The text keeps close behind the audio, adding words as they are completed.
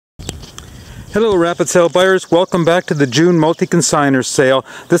Hello rapid sale buyers, welcome back to the June multi-consigner sale.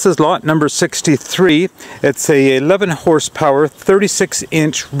 This is lot number 63. It's a 11 horsepower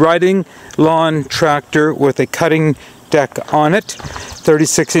 36-inch riding lawn tractor with a cutting deck on it.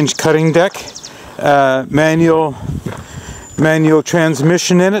 36-inch cutting deck, manual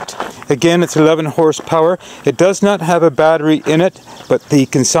transmission in it. Again, it's 11 horsepower. It does not have a battery in it, but the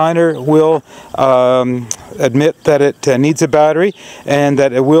consigner will admit that it needs a battery and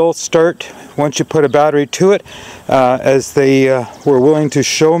that it will start once you put a battery to it, as they were willing to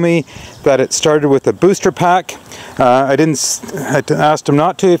show me that it started with a booster pack. I asked them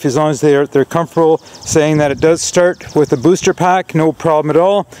not to, as long as they're comfortable saying that it does start with a booster pack, no problem at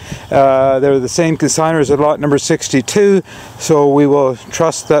all. They're the same consigners as lot number 62, so we will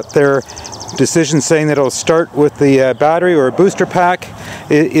trust that their decision saying that it'll start with the battery or a booster pack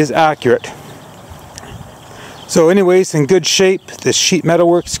is accurate. So anyways, in good shape. The sheet metal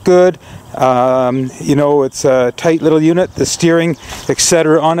works good. You know, it's a tight little unit. The steering,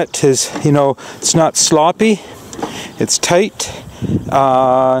 etc. on it is, you know, it's not sloppy. It's tight.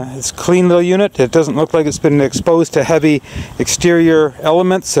 It's a clean little unit. It doesn't look like it's been exposed to heavy exterior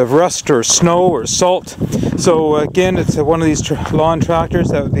elements of rust or snow or salt. So again, it's one of these lawn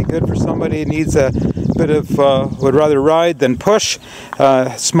tractors that would be good for somebody who needs a bit of, would rather ride than push,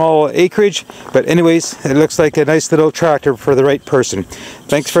 small acreage. But anyways, it looks like a nice little tractor for the right person.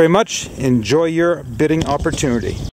 Thanks very much. Enjoy your bidding opportunity.